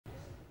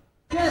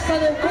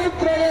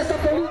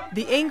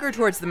The anger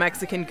towards the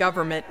Mexican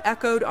government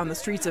echoed on the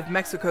streets of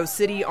Mexico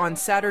City on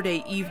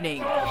Saturday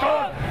evening.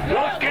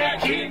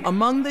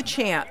 Among the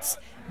chants,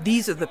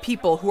 "These are the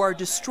people who are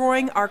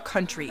destroying our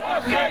country."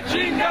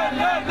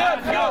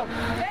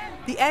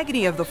 The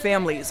agony of the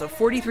families of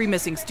 43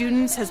 missing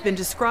students has been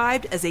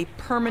described as a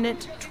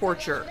permanent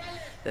torture.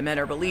 The men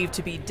are believed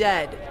to be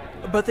dead,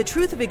 but the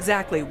truth of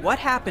exactly what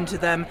happened to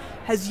them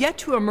has yet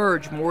to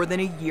emerge more than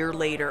a year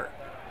later.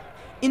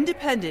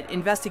 Independent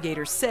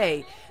investigators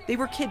say they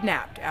were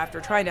kidnapped after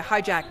trying to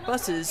hijack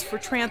buses for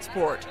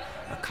transport,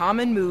 a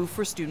common move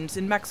for students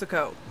in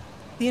Mexico.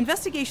 The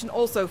investigation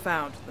also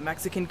found the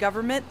Mexican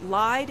government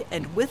lied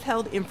and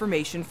withheld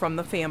information from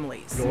the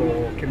families.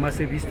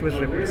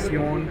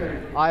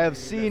 I have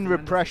seen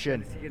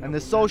repression, and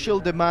the social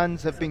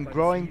demands have been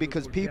growing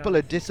because people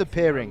are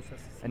disappearing.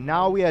 And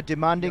now we are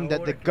demanding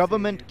that the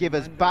government give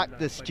us back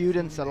the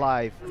students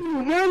alive.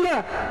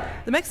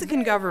 The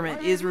Mexican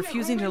government is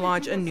refusing to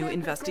launch a new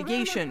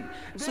investigation.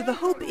 So the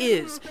hope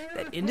is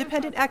that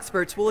independent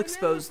experts will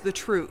expose the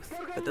truth.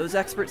 But those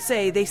experts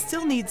say they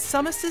still need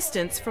some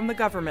assistance from the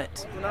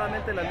government.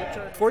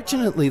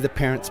 Fortunately, the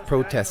parents'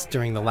 protests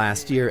during the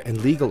last year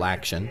and legal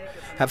action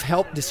have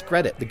helped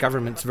discredit the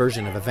government's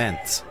version of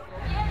events.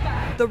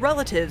 The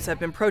relatives have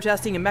been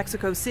protesting in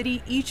Mexico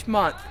City each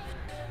month.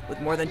 With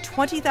more than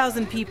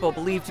 20,000 people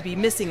believed to be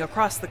missing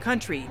across the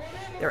country,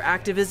 their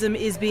activism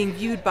is being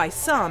viewed by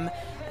some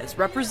as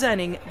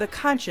representing the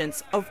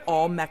conscience of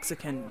all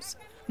Mexicans.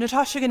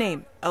 Natasha,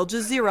 Ghoneim,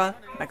 Jazeera,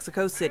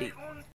 Mexico City.